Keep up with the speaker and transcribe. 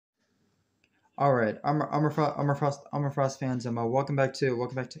All right, I'm a Frost fans, and welcome back to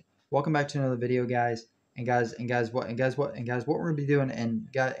another video, guys. What we're gonna be doing, what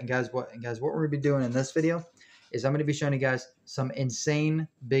we're gonna be doing in this video is I'm gonna be showing you guys some insane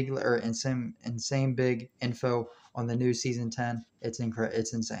big info on the new season 10. It's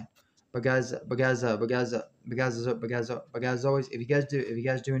insane. But guys, always, if you guys do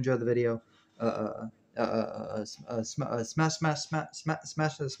enjoy the video, smash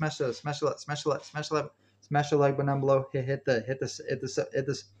the like button down below. Hit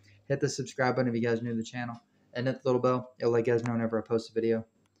the subscribe button if you guys new to the channel, and hit the little bell. It'll let you guys know whenever I post a video.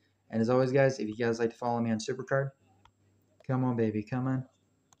 And as always, guys, if you guys like to follow me on SuperCard, come on, baby, come on,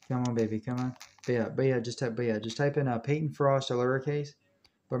 baby, come on. Just type in PaytonFrost or lowercase.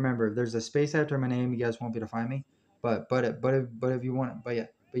 But remember, if there's a space after my name, you guys won't be able to find me. If you want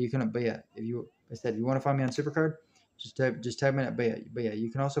it, if you want to find me on SuperCard, just type in it.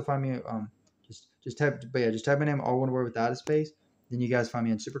 You can also find me just type my name all one word without a space. Then you guys find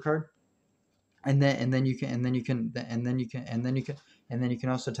me on SuperCard, and then you can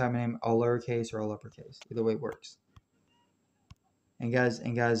also type my name all lowercase or all uppercase. Either way works. And guys,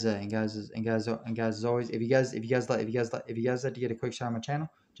 as always, if you guys like to get a quick shot on my channel,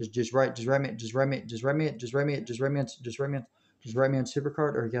 just write me on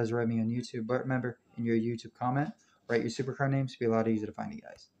SuperCard, or you guys write me on YouTube. But remember, in your YouTube comment, write your SuperCard names to be a lot easier to find you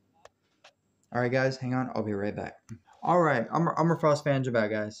guys. All right, guys, hang on, I'll be right back. All right, I'm a Frost fans are back,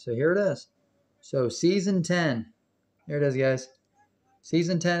 guys. So here it is. So season 10, here it is, guys.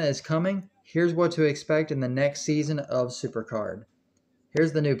 Season 10 is coming. Here's what to expect in the next season of SuperCard.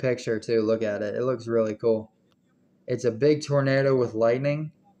 Here's the new picture, too. Look at it. It looks really cool. It's a big tornado with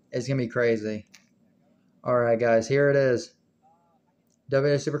lightning. It's going to be crazy. All right, guys. Here it is.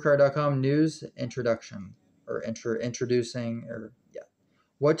 www.supercard.com news introduction. Or introducing.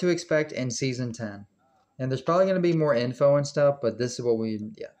 What to expect in Season 10. And there's probably going to be more info and stuff, but this is what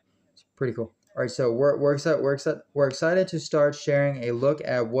it's pretty cool. All right, so we're excited to start sharing a look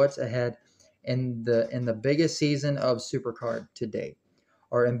at what's ahead in the biggest season of SuperCard to date.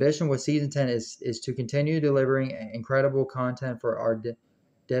 Our ambition with Season 10 is to continue delivering incredible content for our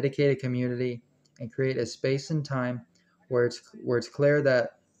dedicated community and create a space and time where it's clear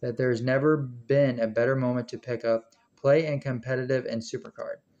that there's never been a better moment to pick up, play, and competitive in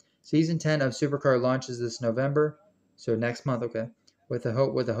SuperCard. Season 10 of SuperCard launches this November, so next month, okay, with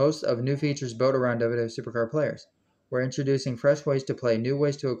a host of new features built around WWE SuperCard players. We're introducing fresh ways to play, new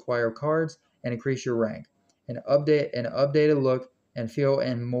ways to acquire cards, and increase your rank. An updated look and feel,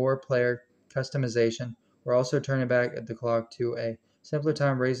 and more player customization. We're also turning back the clock to a simpler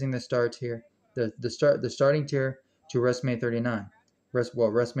time, raising the starting tier to WrestleMania 39,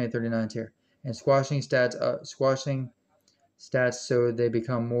 WrestleMania 39 tier, and squashing stats so they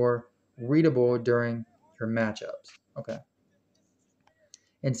become more readable during your matchups. Okay.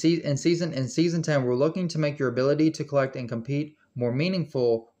 In season 10, we're looking to make your ability to collect and compete more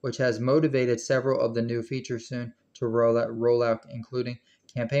meaningful, which has motivated several of the new features soon to roll out, including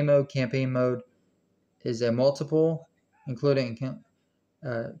campaign mode. Campaign mode is a multiple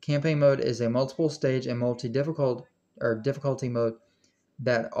stage and difficulty mode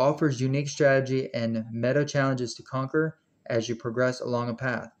that offers unique strategy and meta challenges to conquer as you progress along a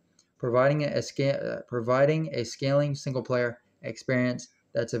path, providing a scaling single player experience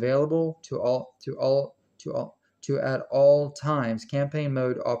that's available at all times. Campaign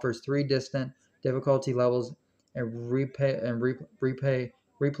mode offers 3 distinct difficulty levels and replay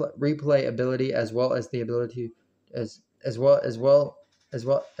ability, as well as the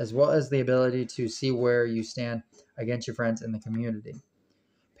ability to see where you stand against your friends in the community.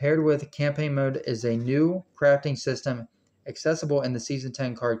 Paired with campaign mode is a new crafting system accessible in the Season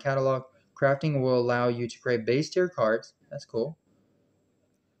 10 card catalog. Crafting will allow you to create base tier cards. That's cool.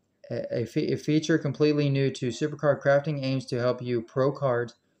 A feature completely new to SuperCard. Crafting aims to help you pro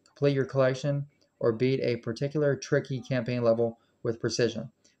cards complete your collection or beat a particular tricky campaign level with precision.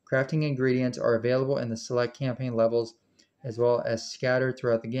 Crafting ingredients are available in the select campaign levels as well as scattered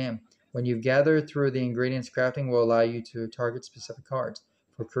throughout the game. When you've gathered through the ingredients, crafting will allow you to target specific cards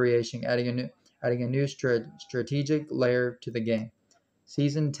for creation, adding a new strategic layer to the game.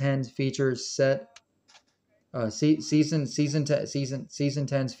 Season 10's features set. Season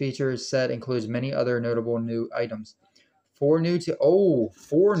 10's features set includes many other notable new items. 4 new tiers.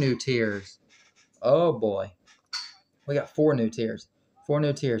 Oh boy, we got 4 new tiers. 4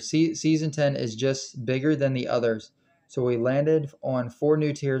 new tiers. Season 10 is just bigger than the others, so we landed on 4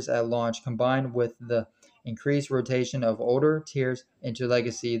 new tiers at launch. Combined with the increased rotation of older tiers into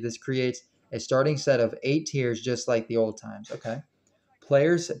Legacy, this creates a starting set of 8 tiers, just like the old times. Okay.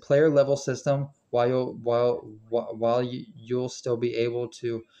 player level system, while you'll still be able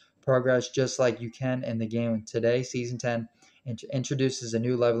to progress just like you can in the game today. Season 10 introduces a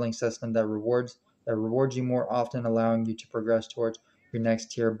new leveling system that rewards you more often, allowing you to progress towards your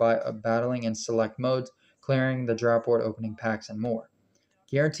next tier by battling in select modes, clearing the drop board, opening packs, and more.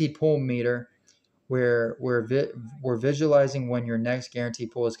 Guaranteed pull meter, where we're visualizing when your next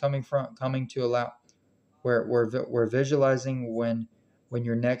guaranteed pull is coming to allow we're visualizing when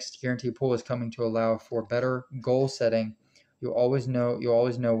your next guaranteed pull is coming to allow for better goal setting. You always know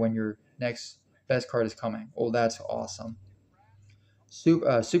when your next best card is coming. Oh, that's awesome.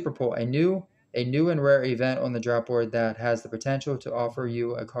 Super pull, a new and rare event on the drop board that has the potential to offer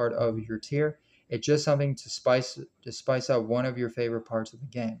you a card of your tier. It's just something to spice up one of your favorite parts of the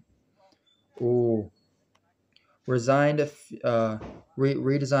game. Ooh. Redesigned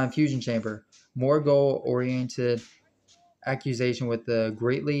Fusion Chamber. More goal-oriented accusation with the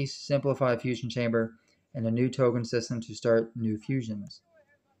greatly simplified Fusion Chamber and a new token system to start new fusions.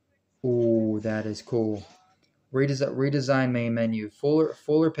 Ooh, that is cool. Redesign main menu.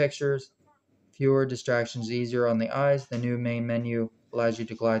 Fuller pictures, fewer distractions, easier on the eyes. The new main menu allows you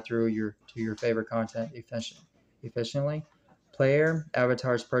to glide through your favorite content efficiently. Player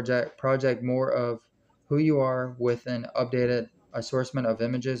avatars project more of who you are with an updated assortment of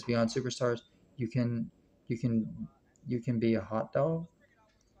images beyond superstars. You can be a hot dog.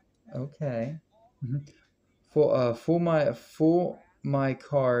 Okay. Mhm. Full my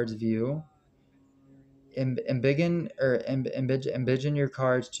cards view. Envision your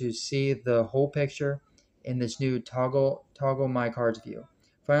cards to see the whole picture in this new toggle my cards view.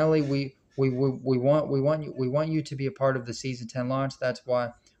 Finally, we want you to be a part of the season 10 launch. That's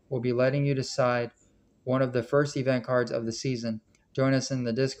why we'll be letting you decide one of the first event cards of the season. Join us in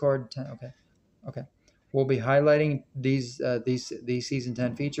the Discord. Okay. We'll be highlighting these season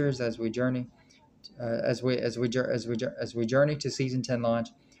 10 features as we journey to season 10 launch.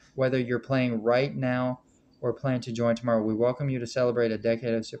 Whether you're playing right now or plan to join tomorrow, we welcome you to celebrate a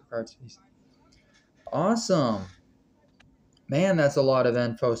decade of SuperCard season. Awesome. Man, that's a lot of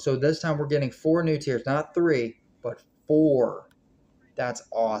info. So this time we're getting 4 new tiers, not 3, but 4. That's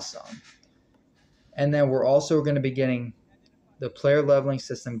awesome. And then we're also going to be getting the player leveling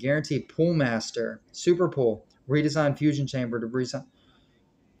system, guaranteed pool master, super pool, redesigned fusion chamber to resign.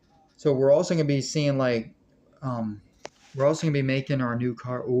 So we're also going to be seeing we're also going to be making our new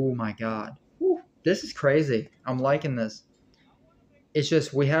car. Oh my God. Woo, this is crazy. I'm liking this. It's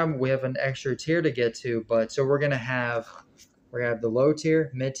just we have an extra tier to get to, but so we're going to have the low tier,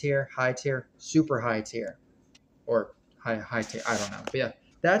 mid tier, high tier, super high tier, or high tier. I don't know. But yeah,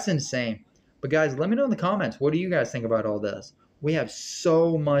 that's insane. But guys, let me know in the comments. What do you guys think about all this? We have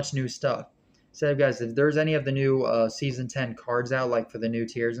so much new stuff. So guys, if there's any of the new season 10 cards out, like for the new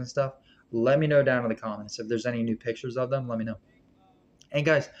tiers and stuff, let me know down in the comments. If there's any new pictures of them, let me know. And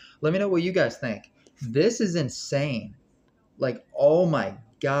guys, let me know what you guys think. This is insane. Like, oh my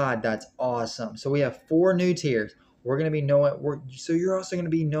God, that's awesome. So we have 4 new tiers. We're going to be so you're also going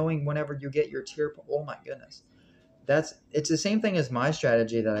to be knowing whenever you get your tier. Oh my goodness. It's the same thing as my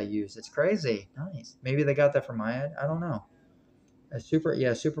strategy that I use. It's crazy. Nice. Maybe they got that from my head. I don't know.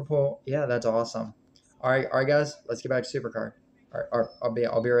 Super pull. Yeah, that's awesome. All right, guys. Let's get back to SuperCard. All right, I'll be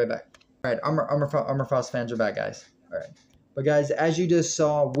right back. All right, Armor Frost fans are back, guys. All right, but guys, as you just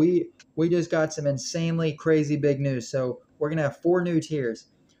saw, we just got some insanely crazy big news. So we're gonna have 4 new tiers.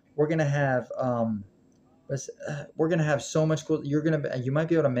 We're gonna have so much cool. You might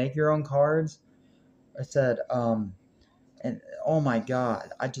be able to make your own cards. I said and oh my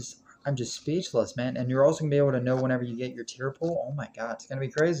God, I'm just speechless, man. And you're also gonna be able to know whenever you get your tier pull. Oh my God, it's gonna be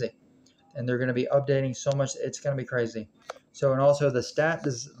crazy. And they're gonna be updating so much. It's gonna be crazy. So and also the stat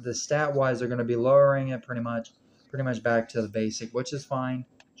wise, they're gonna be lowering it pretty much back to the basic, which is fine.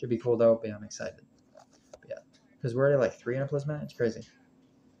 Should be cool though. But yeah, I'm excited. But yeah, because we're already like 300 plus, man. It's crazy.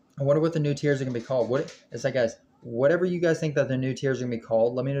 I wonder what the new tiers are gonna be called. It's like, guys, whatever you guys think that the new tiers are gonna be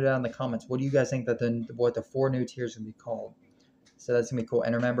called, let me know down in the comments. What do you guys think that what the 4 new tiers are gonna be called? So that's gonna be cool.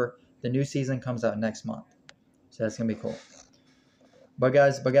 And remember, the new season comes out next month. So that's gonna be cool. But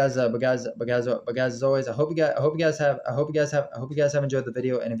guys, as always, I hope you guys have enjoyed the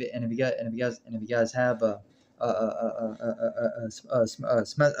video. And if you guys have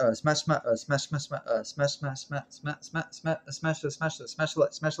smash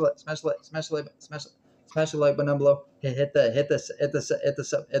the like button down below. Hit the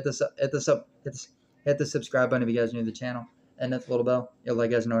subscribe button if you guys are new to the channel, and hit the little bell. It'll let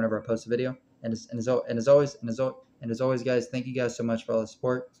you guys know whenever I post a video. And as always, guys, thank you guys so much for all the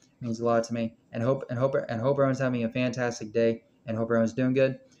support. It means a lot to me. And hope everyone's having a fantastic day. and hope everyone's doing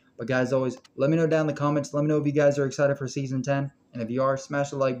good. But guys, as always, let me know down in the comments. Let me know if you guys are excited for Season 10. And if you are,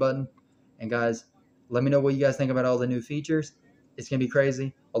 smash the like button. And guys, let me know what you guys think about all the new features. It's going to be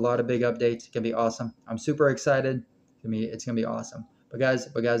crazy. A lot of big updates. It's going to be awesome. I'm super excited. It's going to be awesome. But guys,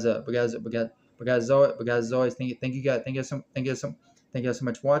 as always, thank you guys so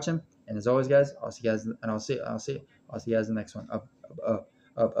much for watching. And as always, guys, I'll see you guys, and I'll see you guys in the next one.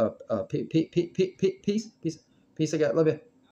 Peace. I love you.